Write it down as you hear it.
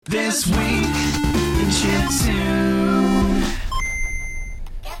This week in Chiptune.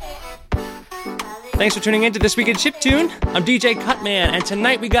 Thanks for tuning in to This Week in Chiptune. I'm DJ Cutman, and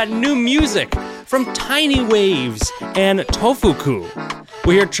tonight we got new music from Tiny Waves and Tofuku.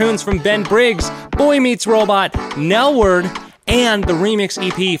 We hear tunes from Ben Briggs, Boy Meets Robot, Nelward, and the remix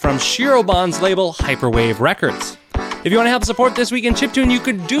EP from Shirobon's label Hyperwave Records. If you want to help support This Week in Chiptune, you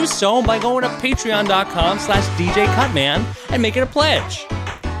could do so by going to patreon.com/DJCutman and making a pledge.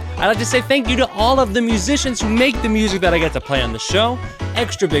 I'd like to say thank you to all of the musicians who make the music that I get to play on the show.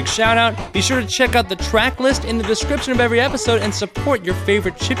 Extra big shout out. Be sure to check out the track list in the description of every episode and support your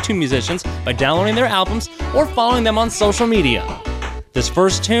favorite chiptune musicians by downloading their albums or following them on social media. This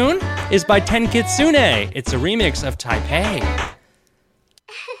first tune is by Tenkitsune. It's a remix of Taipei.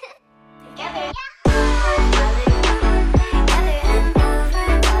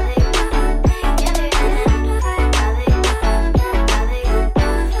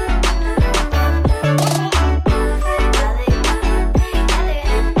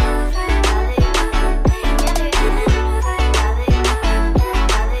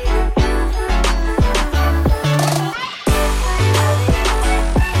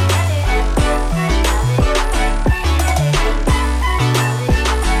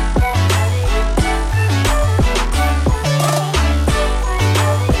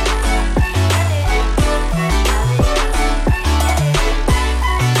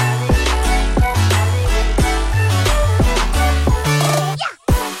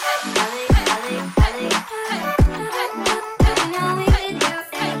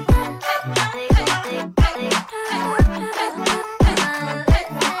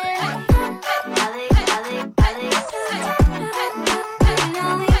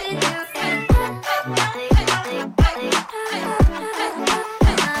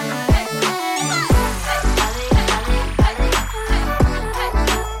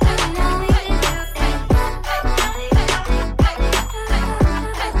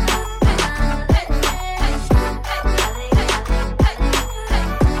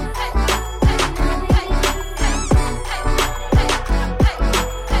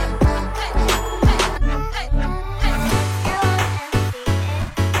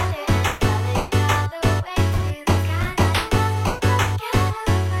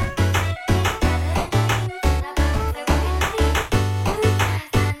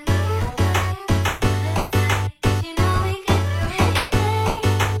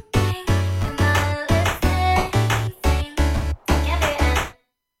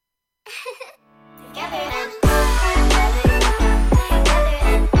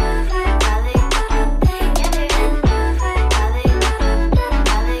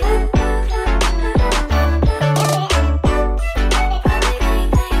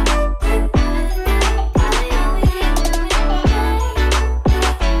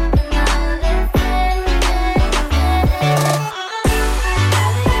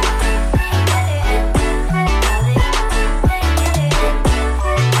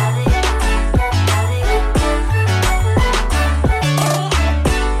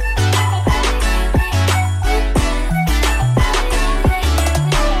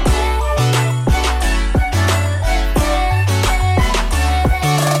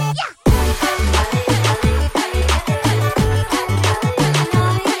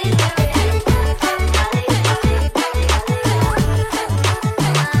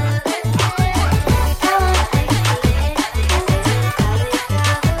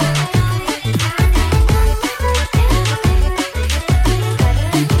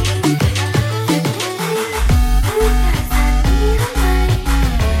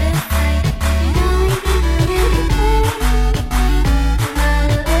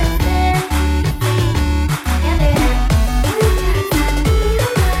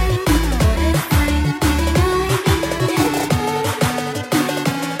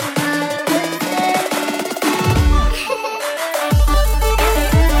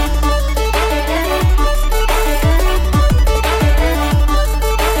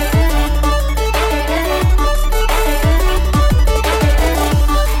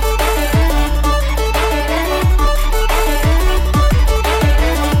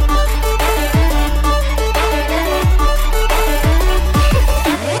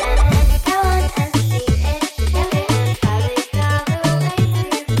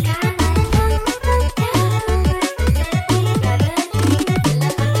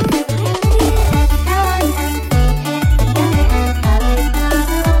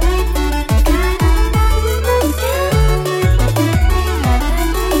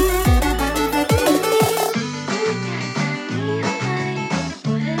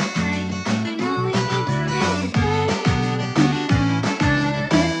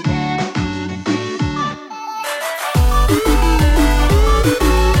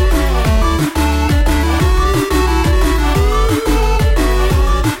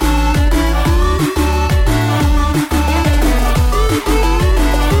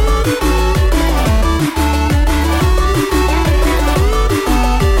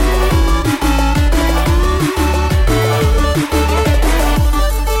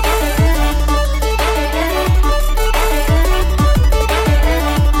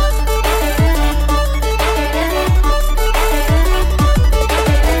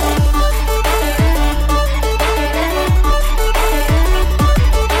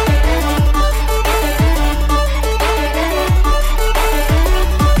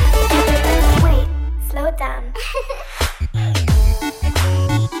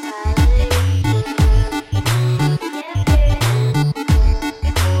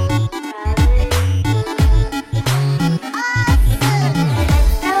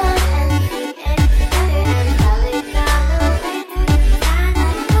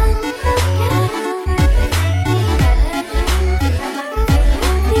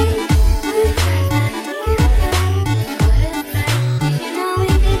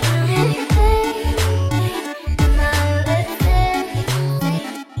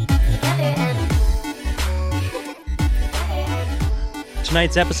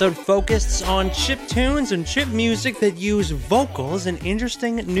 tonight's episode focused on chiptunes and chip music that use vocals in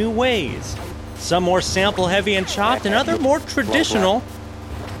interesting new ways. Some more sample-heavy and chopped, and other more traditional.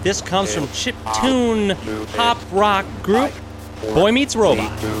 This comes from chiptune pop rock group Boy Meets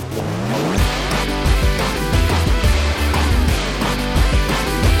Robot.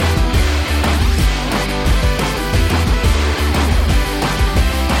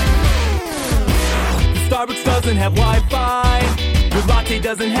 Starbucks doesn't have Wi-Fi, your latte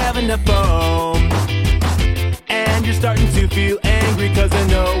doesn't have enough foam, and you're starting to feel angry cause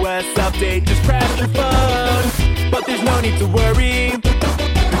an OS update just crashed your phone. But there's no need to worry,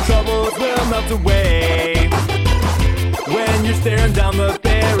 your troubles will melt away when you're staring down the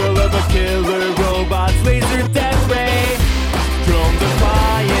barrel of a killer robot's laser death ray. Drones are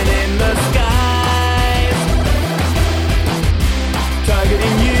flying in the skies,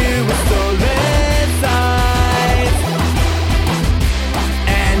 targeting you with stolen sights,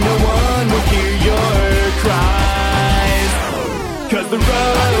 and no one will hear your cries, cause the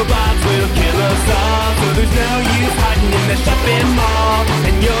robots will kill us all. So there's no use hiding in the shopping mall,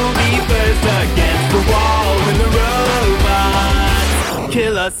 and you'll be first against the wall when the robots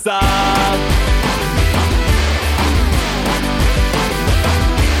kill us all.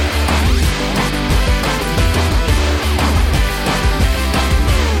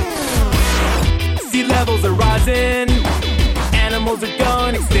 Sea levels are rising, animals are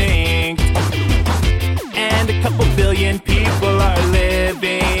going extinct, and a couple billion people are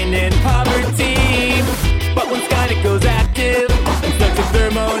living in poverty. But when Skynet goes active and starts a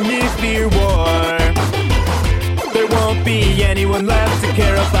thermonuclear war, there won't be anyone left to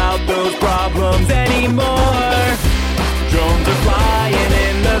care about those problems anymore. Drones are flying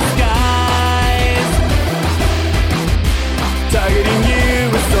in the skies, targeting you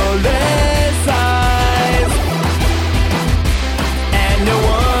with stolen sights, and no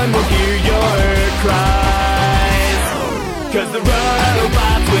one will hear your cries, cause the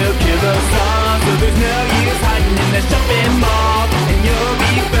robots will kill us all. So there's no use hiding in the shopping mall, and you'll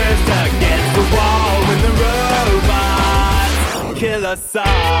be first against the wall when the robots kill us all.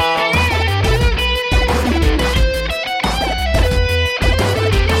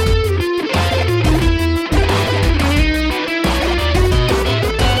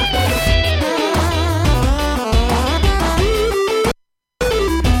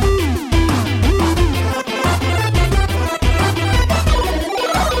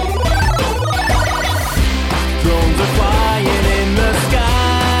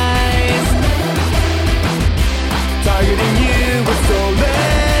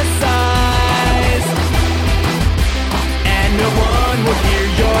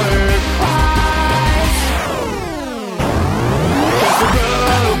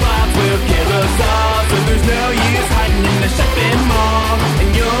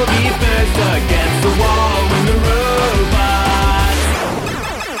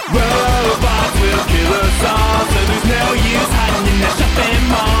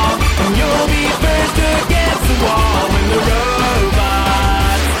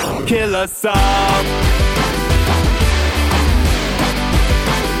 Kill us all.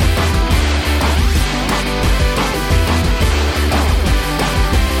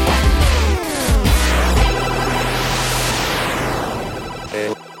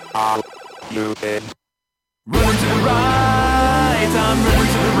 Running to the right, I'm running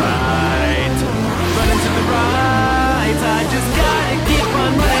to the right. Running to the right, I just gotta keep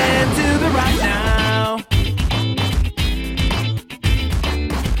on running to the right now.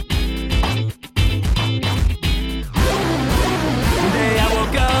 Today I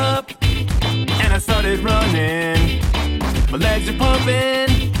woke up and I started running. My legs are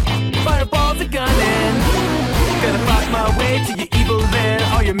pumping, fireballs are gunning. Gonna fight my way to your evil lair.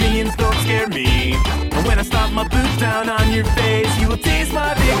 All your minions don't scare me. And when I stomp my boot down on your face, you will taste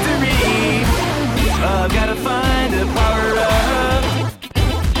my victory. I've gotta find a power-up.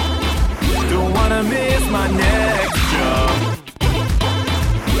 Don't wanna miss my next jump,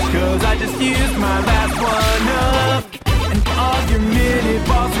 cause I just used my last one up. And all your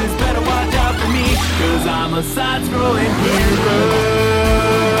mini-bosses better watch out for me, cause I'm a side-scrolling hero.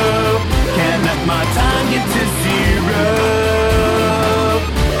 Can't let my time get to zero,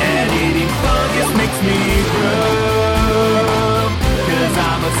 and eating fungus makes me grow, cause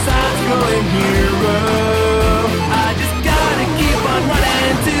I'm a side-scrolling hero. I just gotta keep on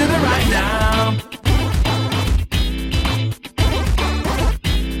running to the right now.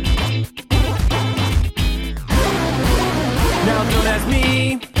 Now don't ask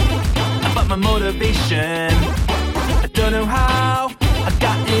me about my motivation. I don't know how I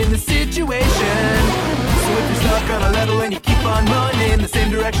got in the situation. if you're stuck on a level and you keep on running the same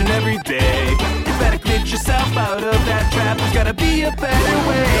direction every day, you better get yourself out of that trap. There's gotta be a better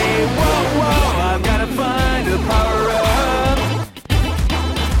way. Whoa, whoa, I've gotta find a power up.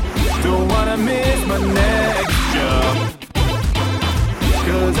 Don't wanna miss my next jump,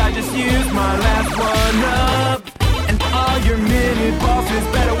 'cause I just used my last one up. And all your mini bosses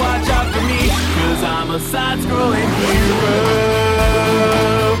better watch out for me, 'cause I'm a side-scrolling hero.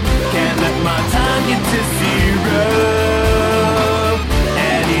 Can't let my time get to zero,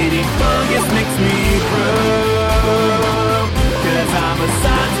 and eating fungus makes me grow, 'cause I'm a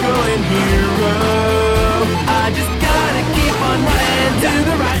side-scrolling hero. I just gotta keep on running to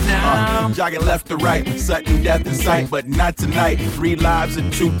the right now. Jogging left to right, sudden death in sight, but not tonight. 3 lives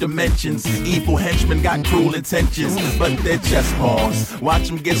in 2 dimensions. Evil henchmen got cruel intentions, but they're chess pawns. Watch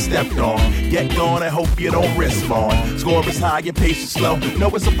them get stepped on. Get going and hope you don't respond. Score is high and pace is slow. No,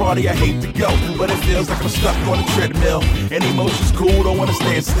 it's a party I hate to go, but it feels like I'm stuck on a treadmill. And emotions cool, don't wanna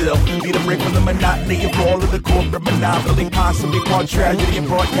stand still. Need a break from the monotony of all of the corporate monopoly. Possibly part tragedy and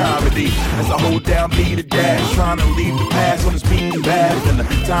part comedy. As I hold down beat a dash, trying to leave the past on this beaten path. And the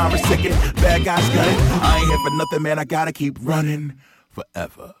time is ticking, bad guys got it. I ain't here for nothing, man, I gotta keep running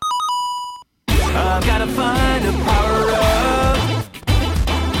forever. I've gotta find a power up.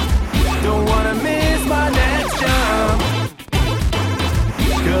 Don't wanna miss my next jump,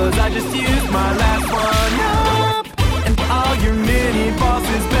 'cause I just used my last one up. And all your mini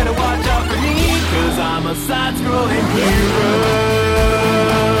bosses better watch out for me, 'cause I'm a side-scrolling hero.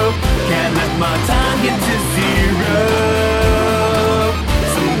 Can't let my time get to zero.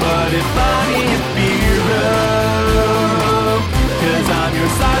 Somebody find me a hero, 'cause I'm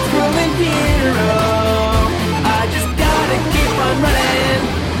your side-scrolling hero. I just gotta keep on running.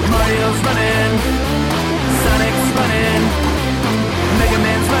 Mario's running, Sonic's running, Mega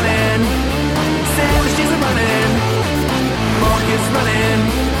Man's running, Samus she's running, Mark is running,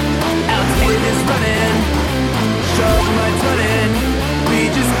 Alex Kidd is running, Shovel Knight's running. We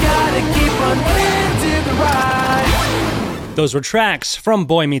just gotta keep on running to the right. Those were tracks from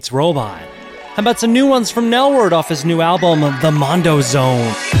Boy Meets Robot. How about some new ones from Nelward off his new album, The Mondo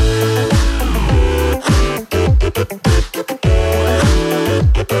Zone?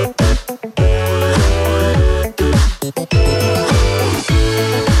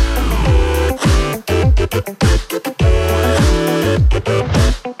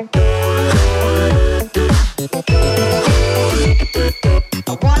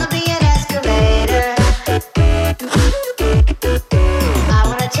 I wanna be an escalator. I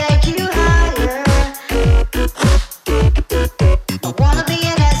wanna take you higher. I wanna be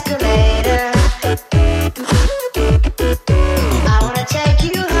an escalator. I wanna take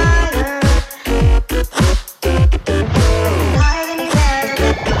you higher. Higher than you've ever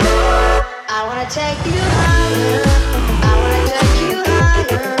been. I wanna take you higher. I wanna take you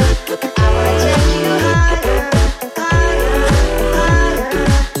higher. I wanna take you higher.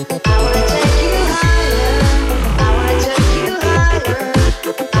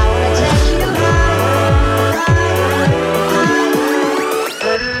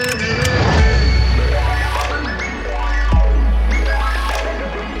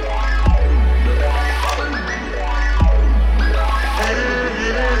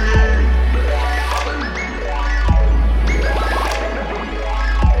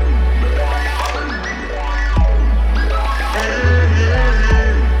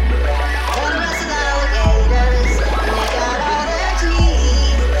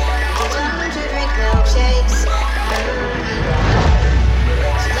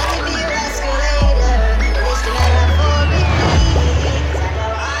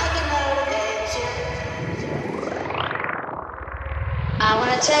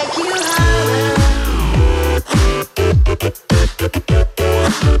 Take you higher. I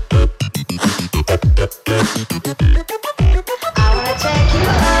wanna take you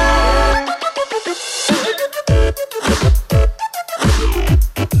higher.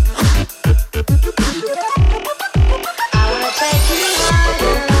 I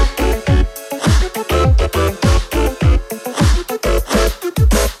wanna take you higher.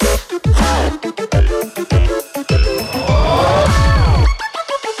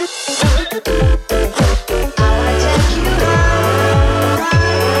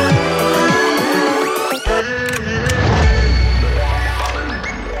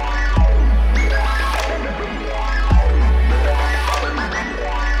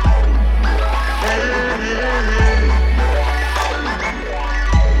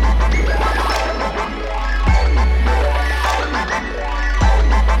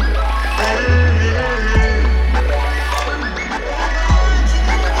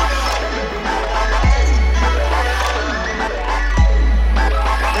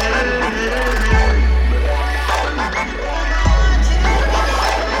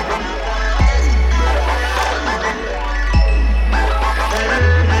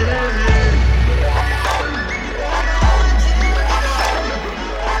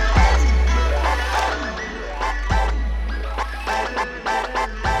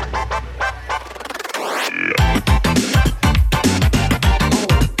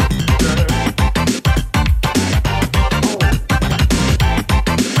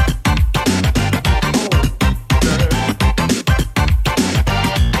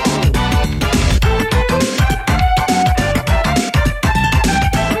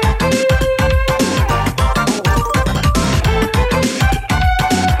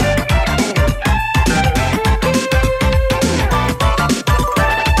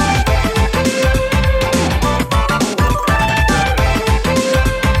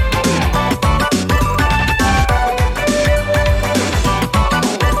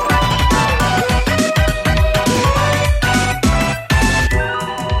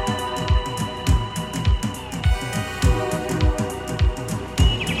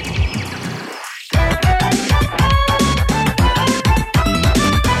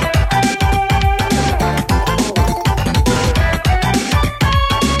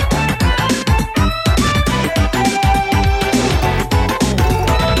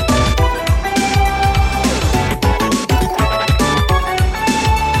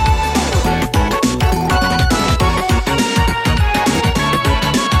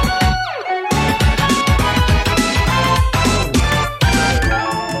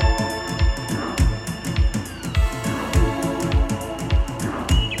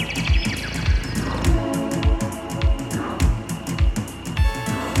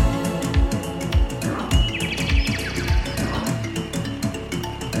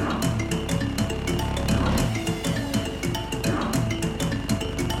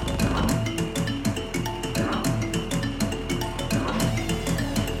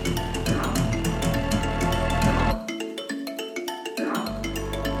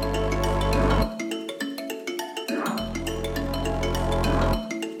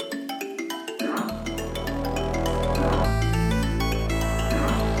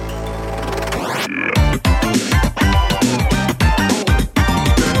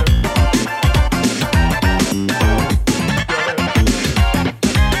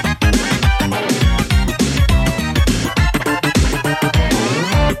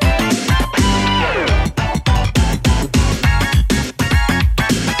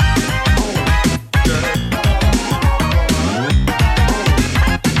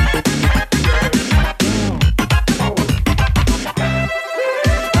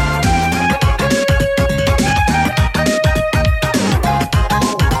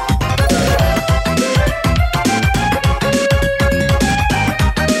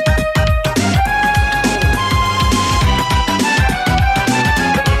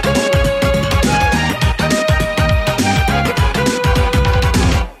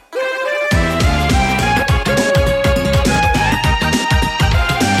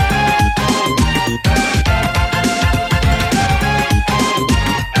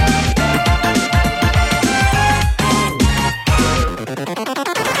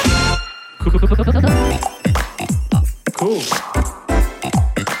 Cool.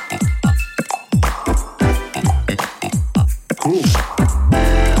 Cool.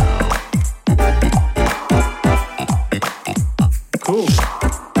 Cool.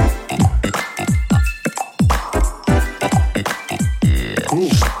 Cool.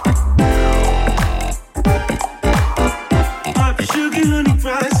 My sugar honey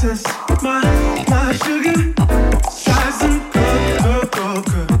princess, my sugar, size and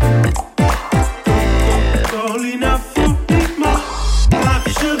coca. All enough for me, my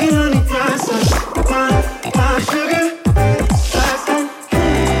sugar honey princess, my sugar, size and cool.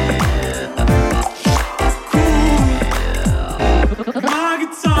 My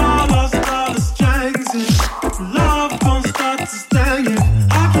guitar lost all the strings and love gon' start to sting you.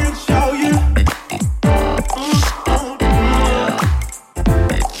 I can't show you.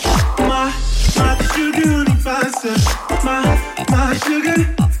 My sugar honey princess, my sugar,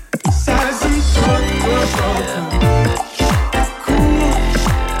 size and coca.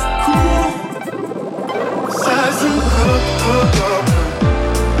 Cool, size and coca.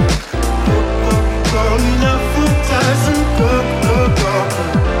 All enough for size and coca.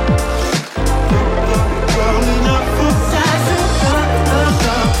 All enough for size and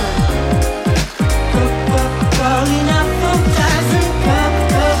coca. All enough for size and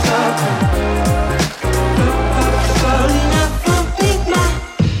coca. All enough for big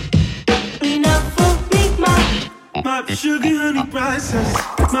enough for big my sugar honey princess,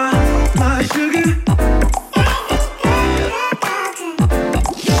 my sugar.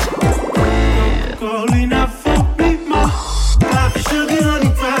 All enough for big my sugar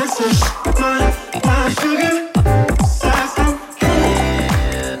honey princess, my sugar. Size and cool.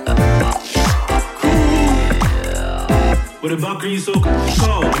 What about you so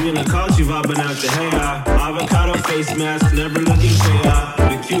cold? Me and the couch, you vibing out the hey avocado face mask, never looking fair.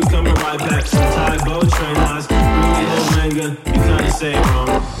 The cucumber right back, some Thai bow train eyes. Really old manga, you kinda say it wrong.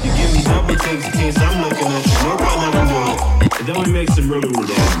 You give me double takes in case I'm looking at you. Nope, I never do it. And then we make some really with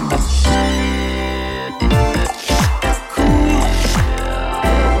that. Cool.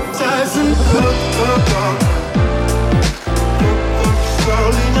 Ties and coca.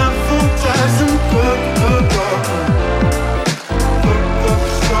 All enough for ties and coca.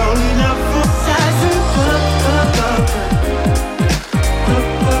 All enough for ties and coca.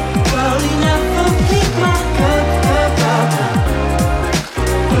 All enough for big my coca.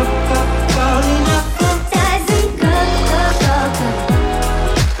 All enough for ties and coca.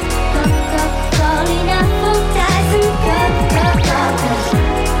 All enough for ties and coca.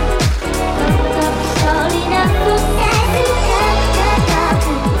 All enough for ties and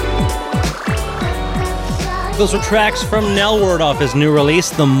coca. Those were tracks from Nelward off his new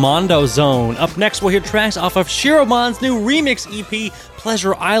release, The Mondo Zone. Up next, we'll hear tracks off of Shiromon's new remix EP,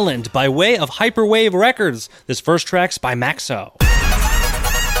 Pleasure Island, by way of Hyperwave Records. This first track's by Maxo.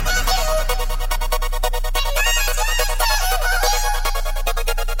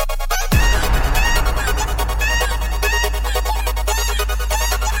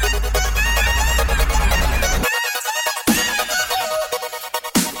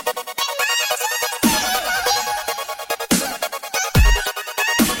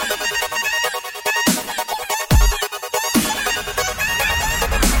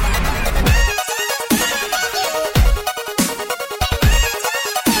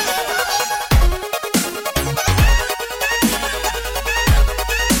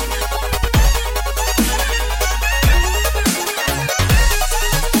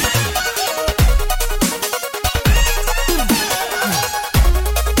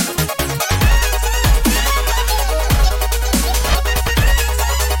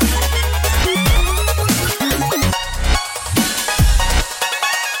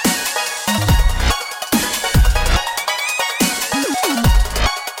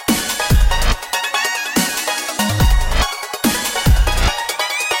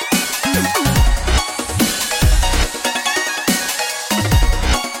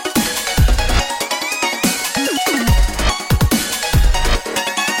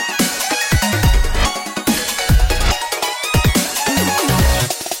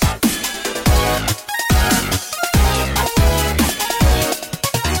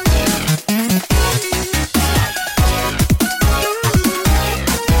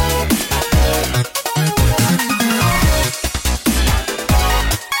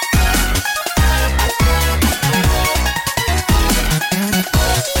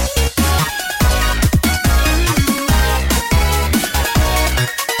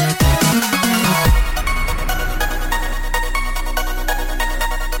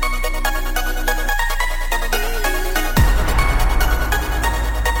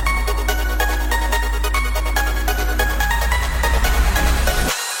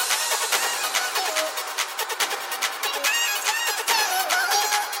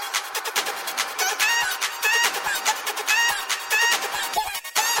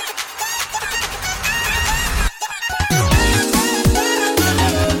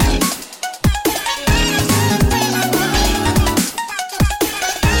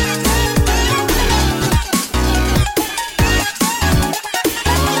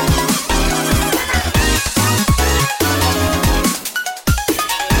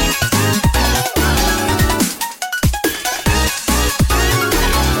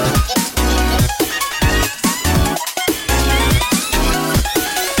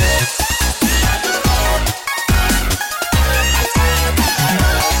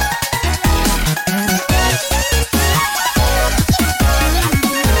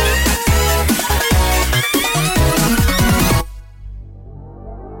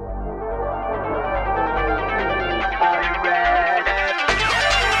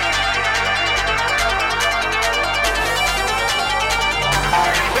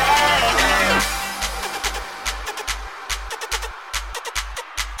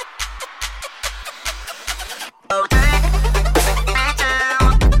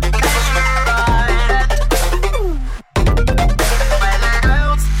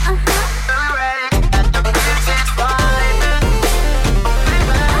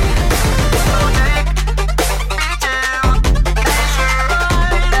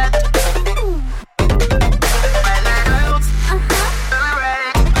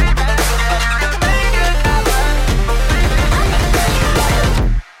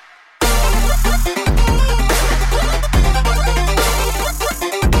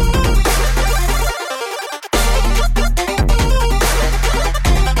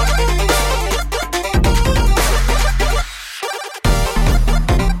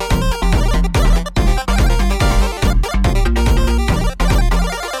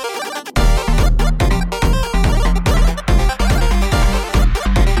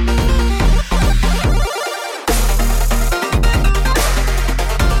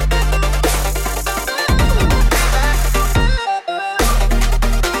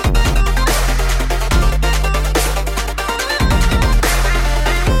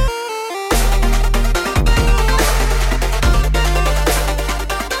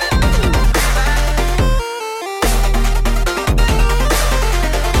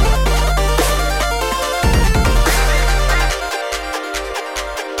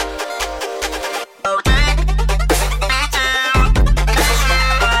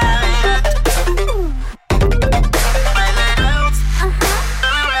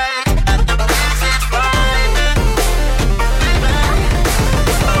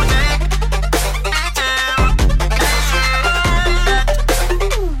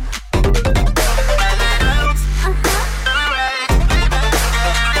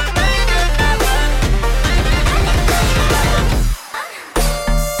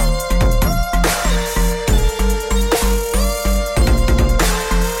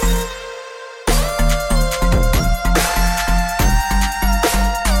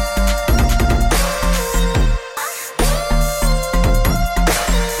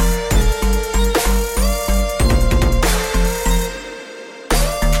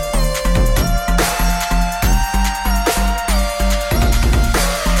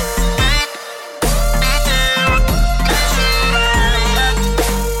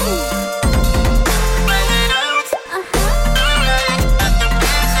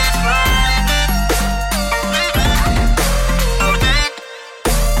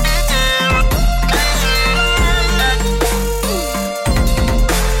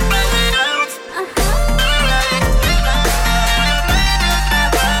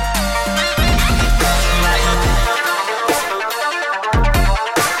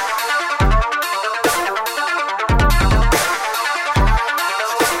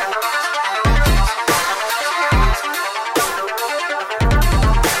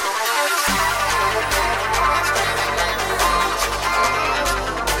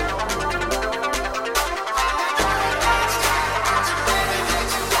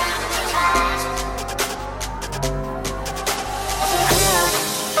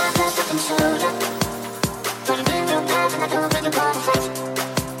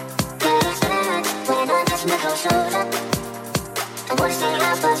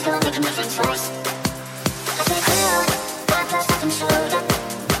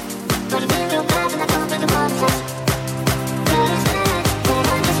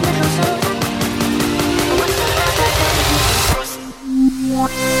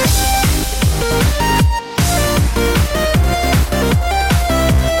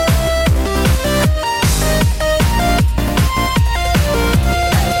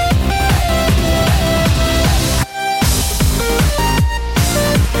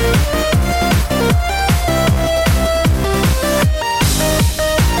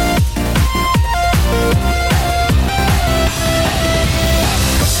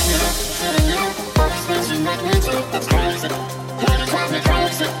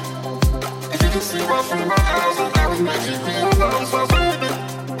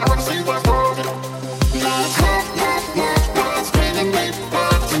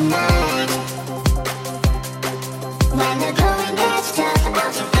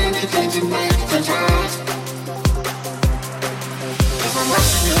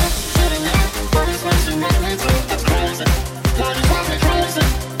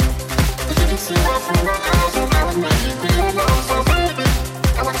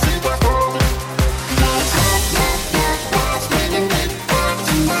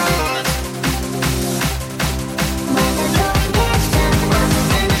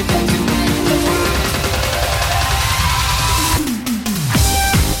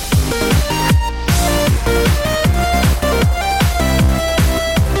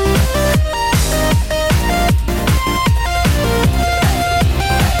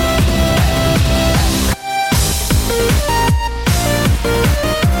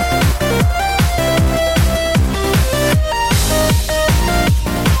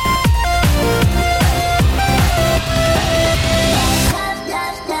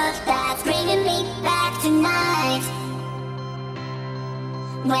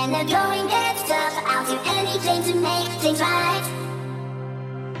 When the going gets tough, I'll do anything to make things right.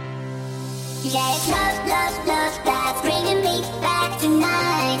 Yeah, it's love, love, love that's bringing me back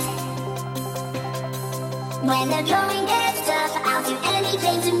tonight. When the going gets tough, I'll do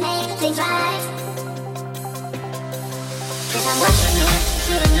anything to make things right. Cause I'm watching you,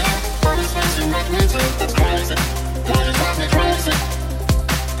 sitting here, all these things you make me do, it's crazy. Yeah, you drive me crazy.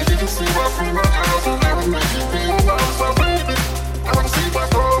 If you can see that through my eyes, then I would make you realize that, baby, I wanna see that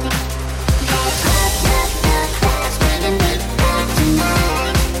for you. Yeah, it's love, love, love that's bringing me back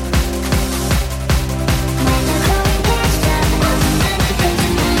tonight. When the going gets tough, I'll do anything to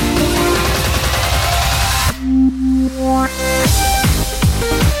make things right.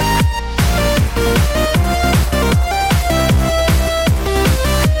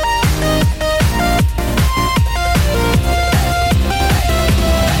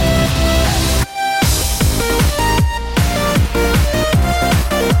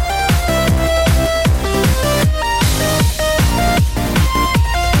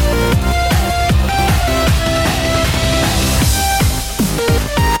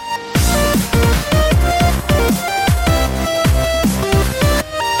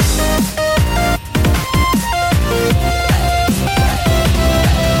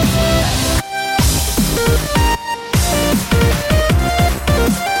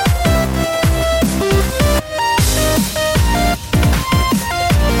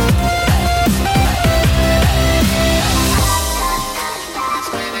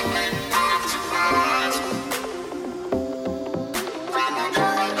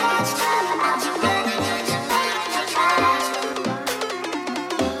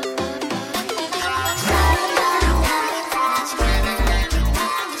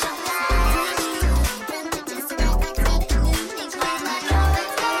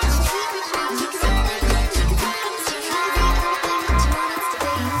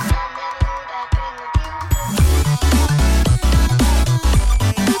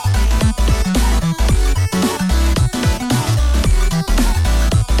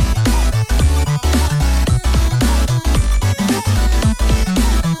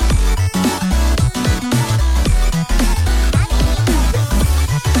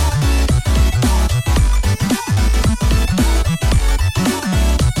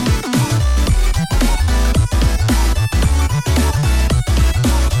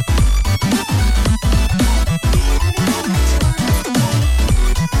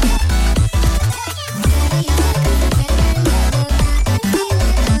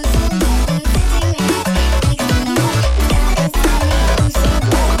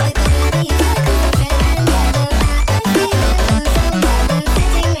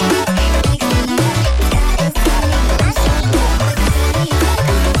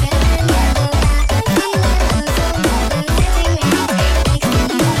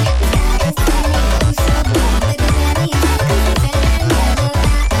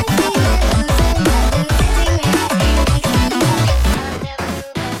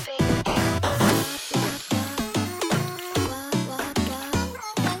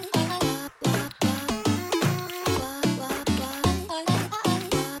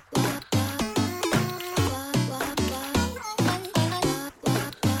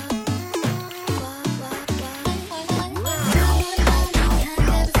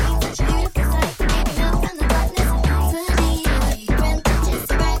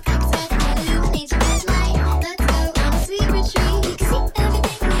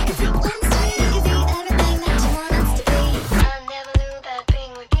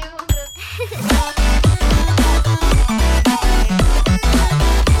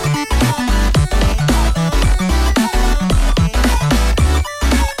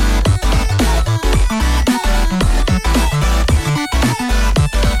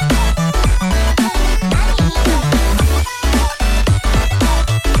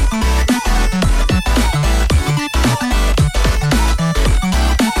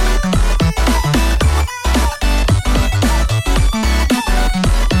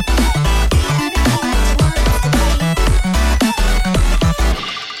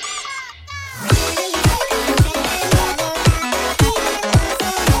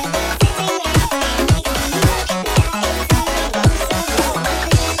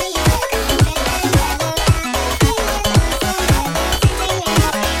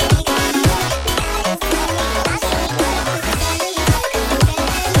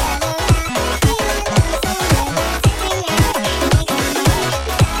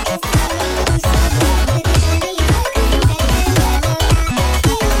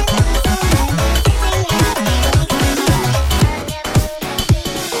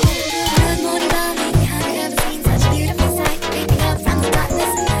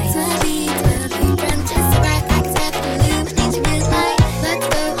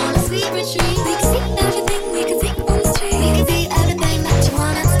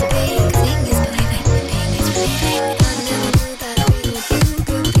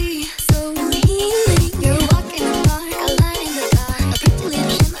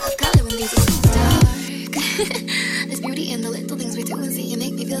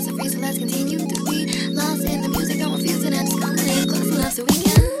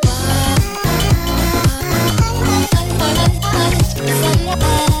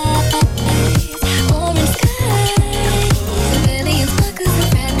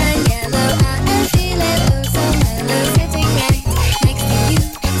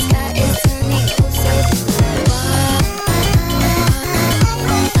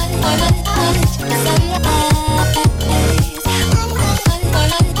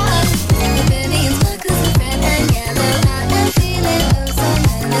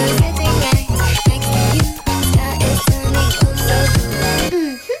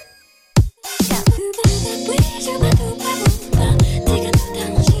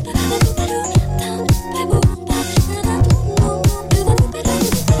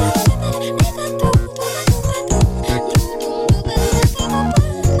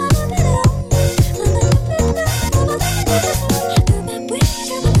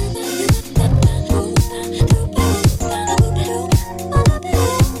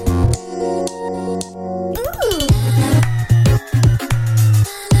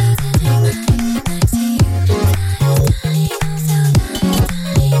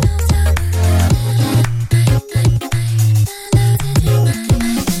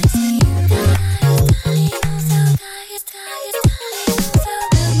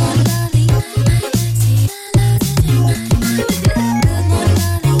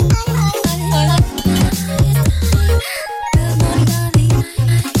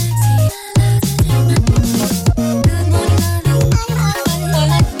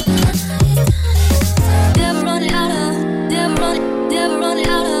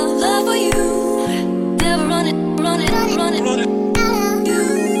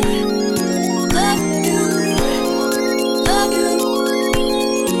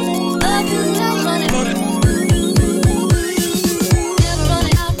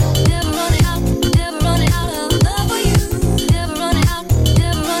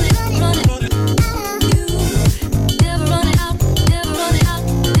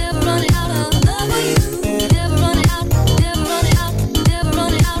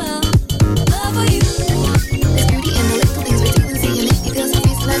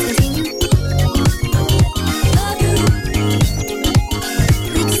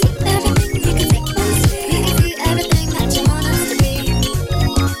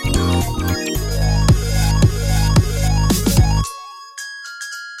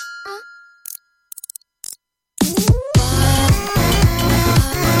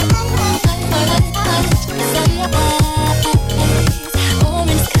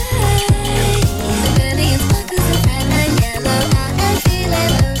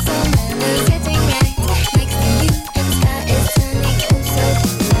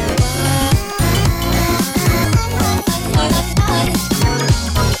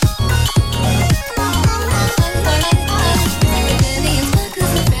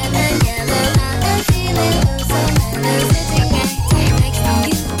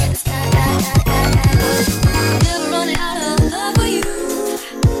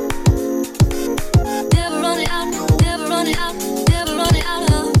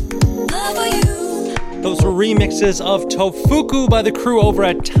 Those were remixes of Tofuku by the crew over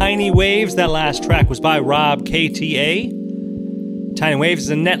at Tiny Waves. That last track was by Rob KTA. Tiny Waves is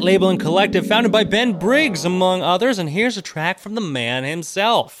a net label and collective founded by Ben Briggs, among others, and here's a track from the man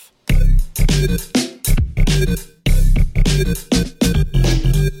himself.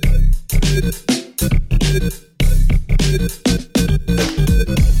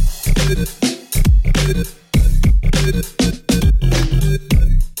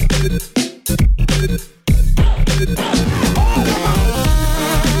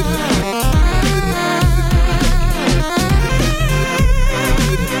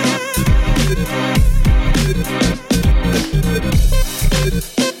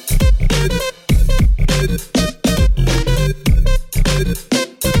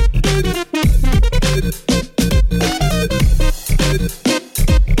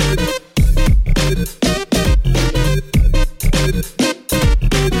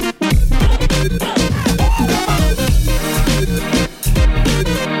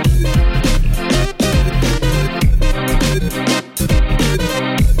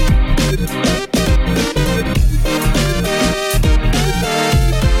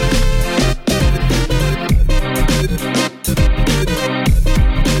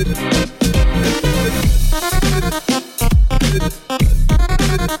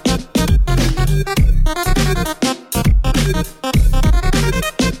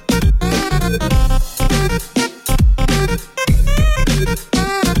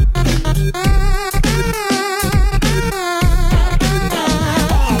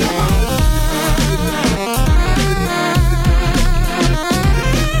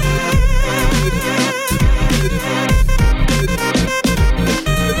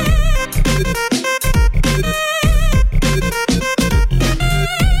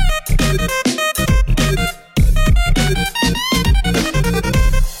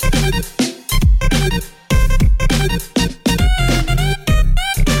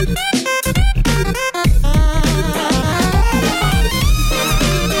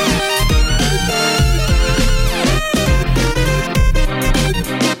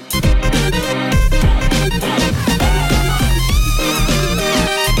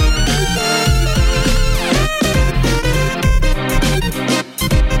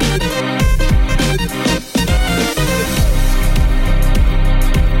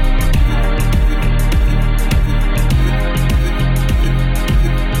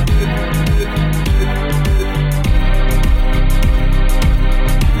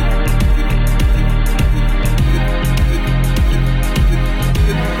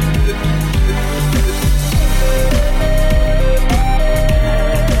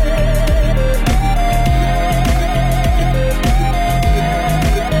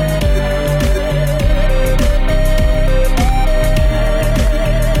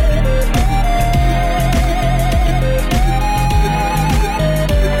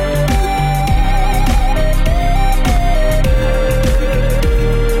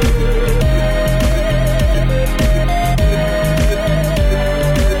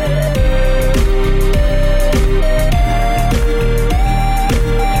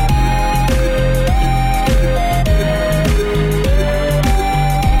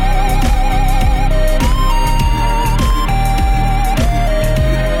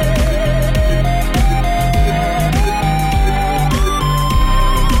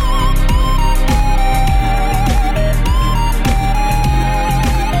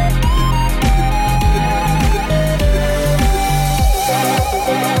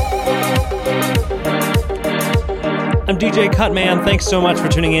 I'm DJ Cutman. Thanks so much for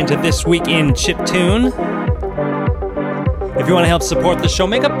tuning in to This Week in Chiptune. If you want to help support the show,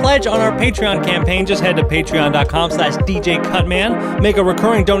 make a pledge on our Patreon campaign. Just head to patreon.com/DJ Cutman. Make a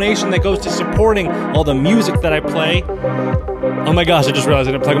recurring donation that goes to supporting all the music that I play. Oh my gosh, I just realized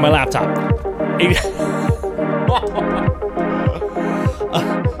I didn't plug in my laptop.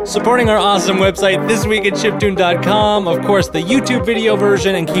 Supporting our awesome website, thisweekatchiptune.com. Of course, the YouTube video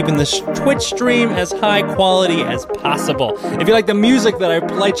version, and keeping the Twitch stream as high quality as possible. If you like the music that I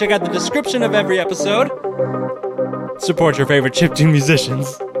play, check out the description of every episode. Support your favorite chiptune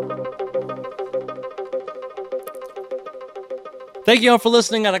musicians. Thank you all for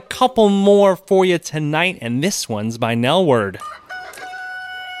listening. Got a couple more for you tonight, and this one's by Nelward.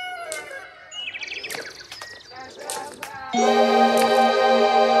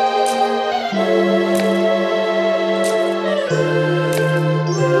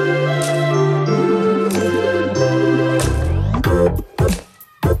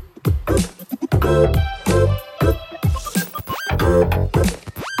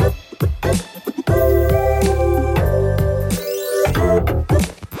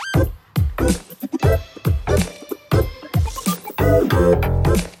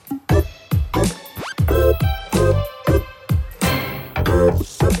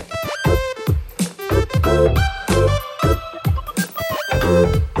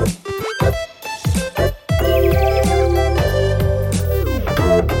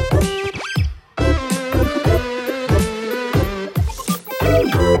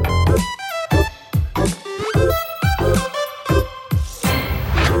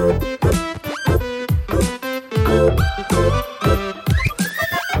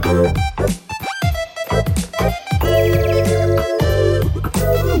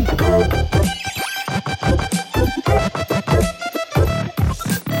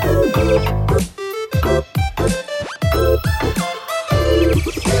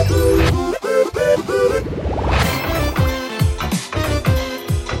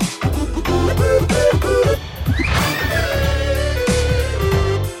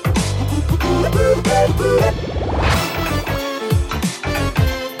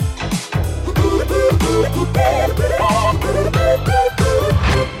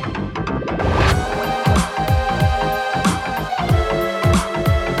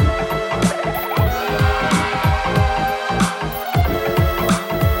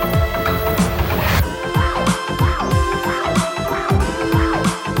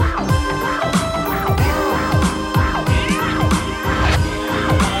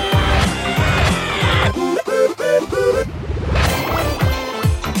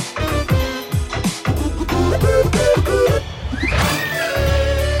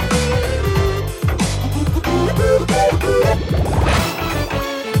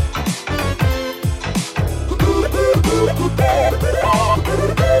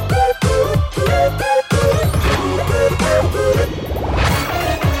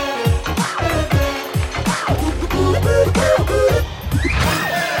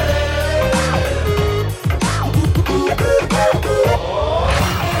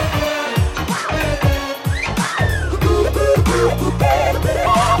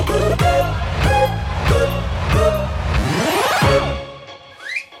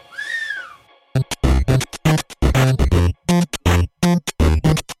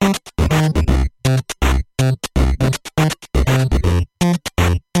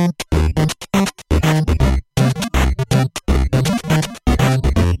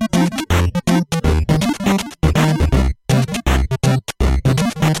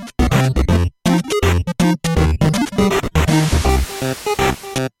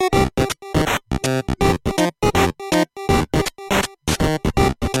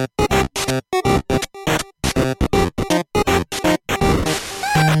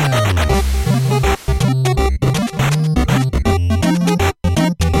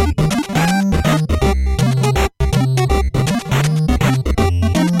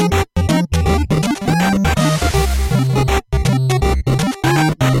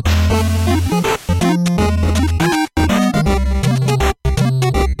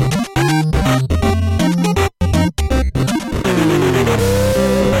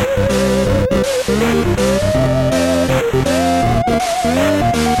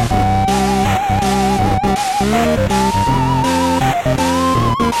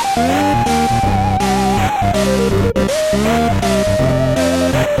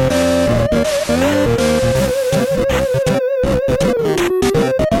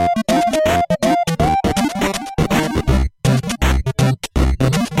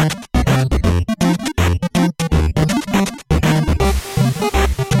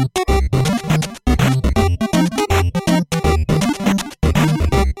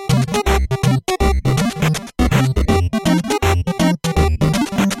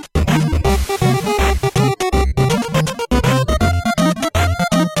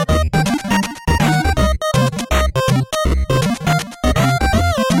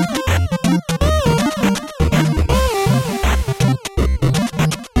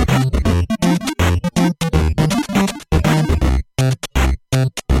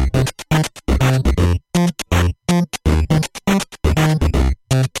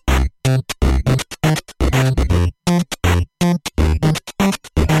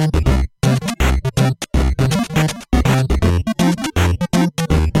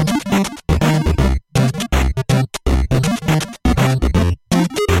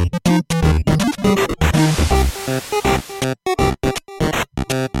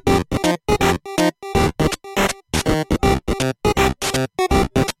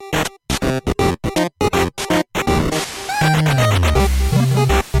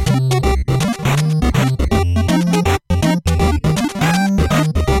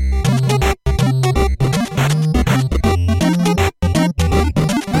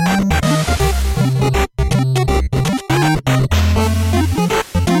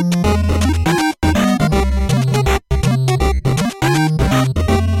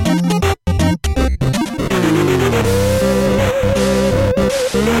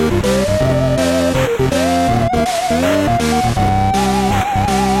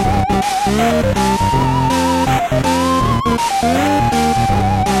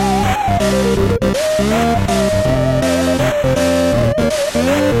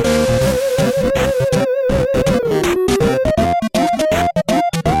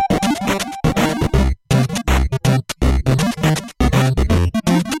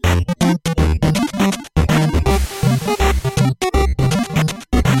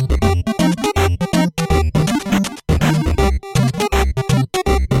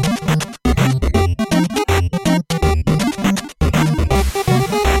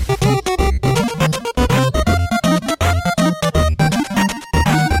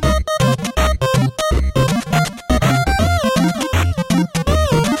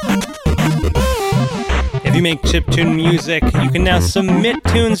 Make chiptune music, you can now submit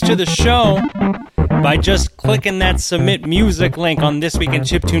tunes to the show by just clicking that submit music link on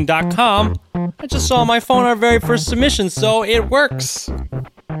thisweekinchiptune.com. I just saw on my phone our very first submission, so it works.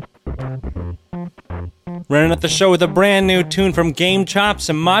 Running up the show with a brand new tune from Game Chops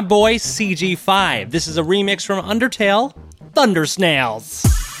and my boy CG5. This is a remix from Undertale, Thunder Snails.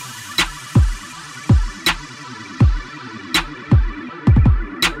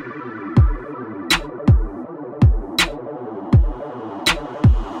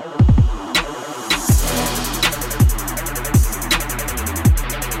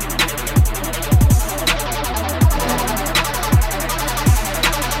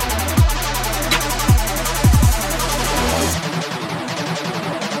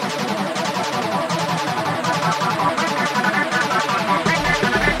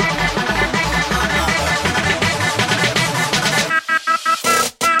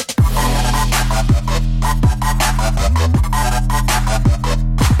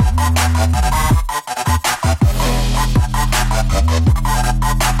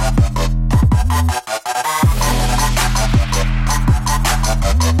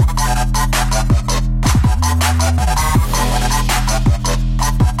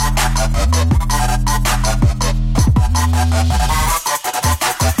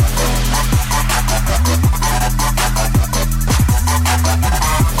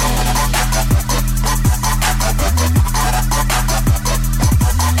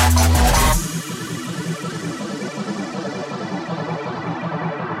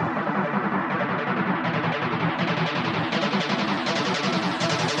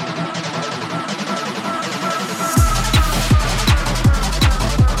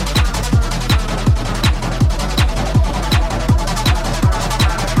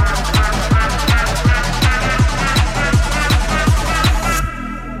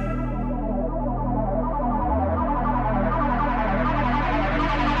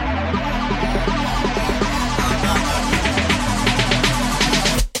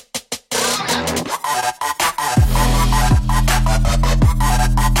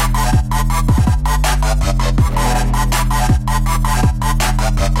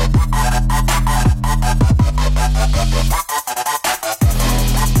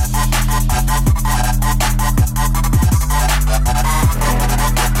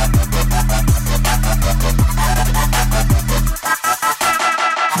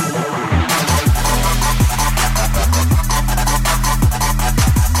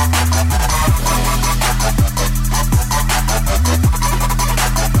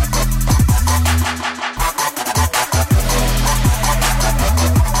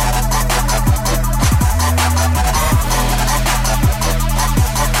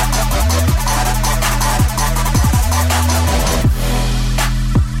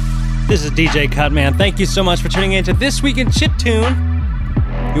 This is DJ Cutman. Thank you so much for tuning in to This Week in Chiptune.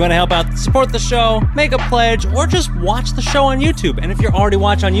 You want to help out, support the show, make a pledge, or just watch the show on YouTube. And if you're already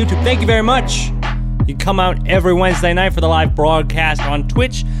watching on YouTube, thank you very much. You come out every Wednesday night for the live broadcast on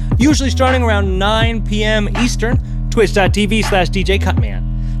Twitch, usually starting around 9 p.m. Eastern, twitch.tv/DJ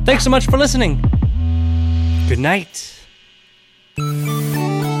Cutman. Thanks so much for listening. Good night.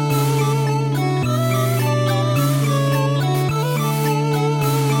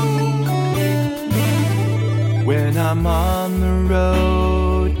 When I'm on the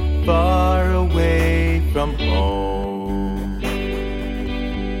road, far away from home,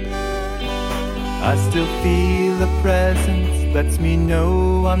 I still feel a presence, lets me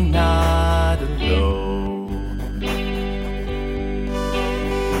know I'm not alone.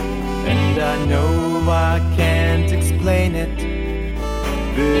 And I know I can't explain it,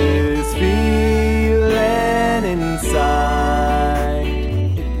 this feeling inside.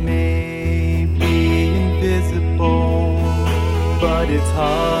 It may be invisible, but it's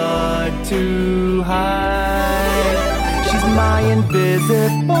hard to hide. She's my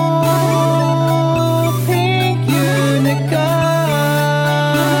invisible pink unicorn,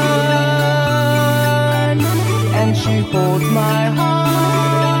 and she holds my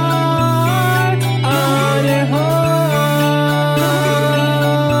heart on her horn.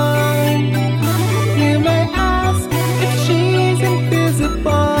 You may ask if she's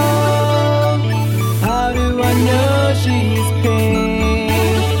invisible. How do I know she's pink?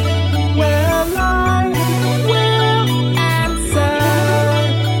 Well, I will answer.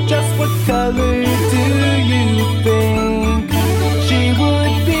 Just what color do you think she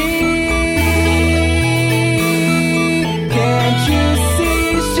would be? Can't you see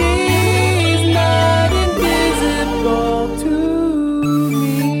she's not invisible to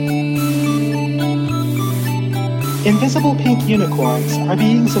me? Invisible pink unicorns are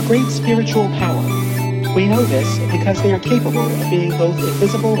beings of great spiritual power. We know this because they are capable of being both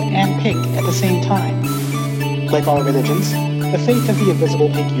invisible and pink at the same time. Like all religions, the faith of the invisible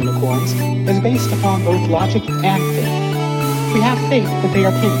pink unicorns is based upon both logic and faith. We have faith that they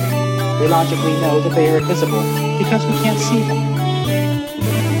are pink. We logically know that they are invisible because we can't see them.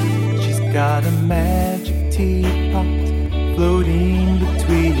 She's got a magic teapot floating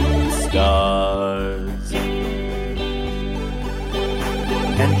between the stars,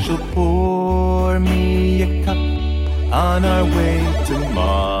 and she'll pour me a cup on our way to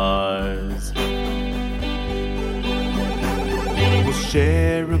Mars. We'll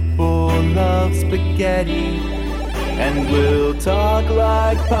share a bowl of spaghetti, and we'll talk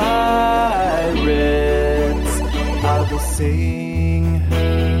like pirates. I will sing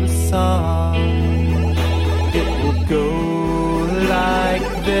her a song. It will go like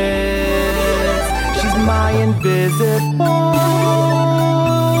this. She's my invisible